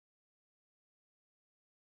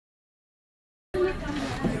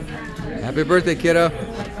Happy birthday, kiddo.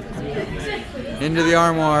 Into the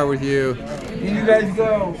armoire with you. Here you guys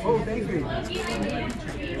go. Oh, thank you.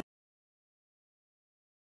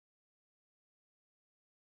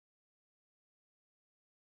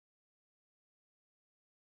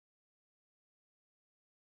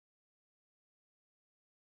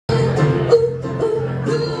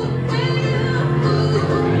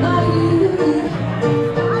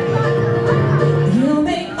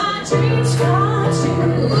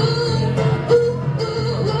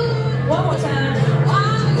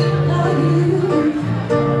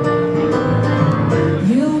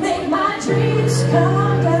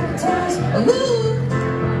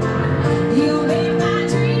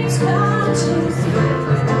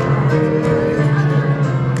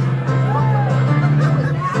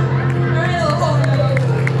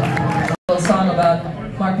 Song about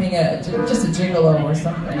Mark being just a gigolo or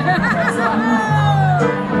something. I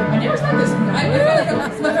never sang this. I feel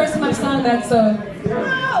like it's the first time I've sung that, so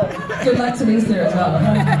good luck to these there as well.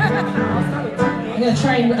 I'm going to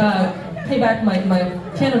try and pay back my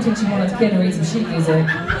piano teacher when I was a kid and read some sheet music.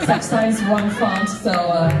 Such size 1 font, so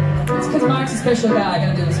it's because Mark's a special guy. I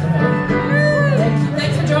got to do this for him.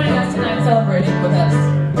 Thanks for joining us tonight and celebrating with us.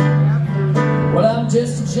 Well, I'm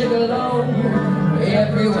just a gigolo.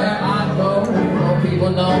 Everywhere I go,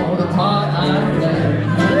 people know the part I play.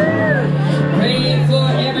 Praying for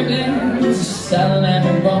every day, selling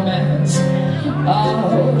every romance.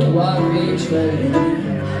 Oh, what betray.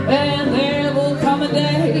 And there will come a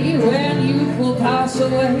day when youth will pass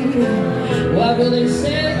away. What will they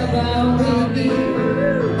say about me?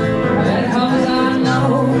 And cause I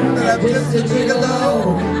know I'm just a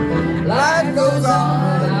gigolo. Life goes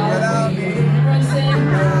on without me.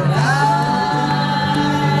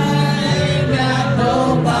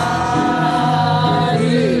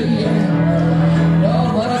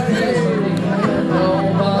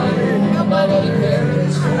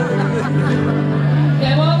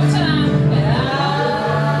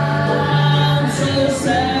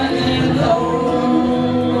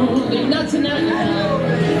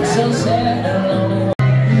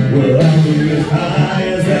 Well, I'm as high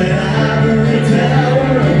as that ivory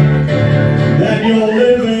tower that you're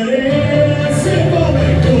living in. Simple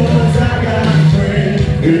because I got friends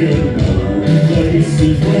in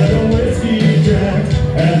places where the whiskey drinks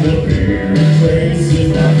and the beer traces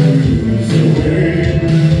my blues away.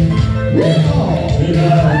 And I'll be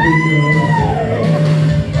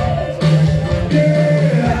okay.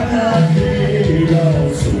 Yeah, I'll be all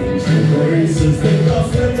sorts of places that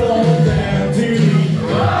cost them all down to me.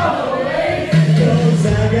 I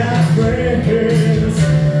got friends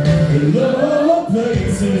in low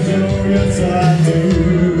places, oh yes I do.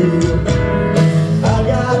 I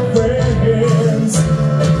got friends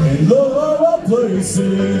in low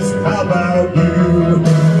places, how about you?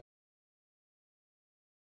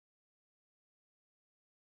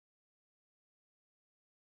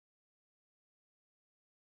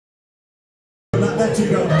 Not let you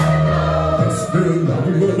go.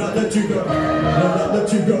 We will not let you go. Will not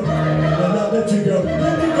let you go. Will not let you go.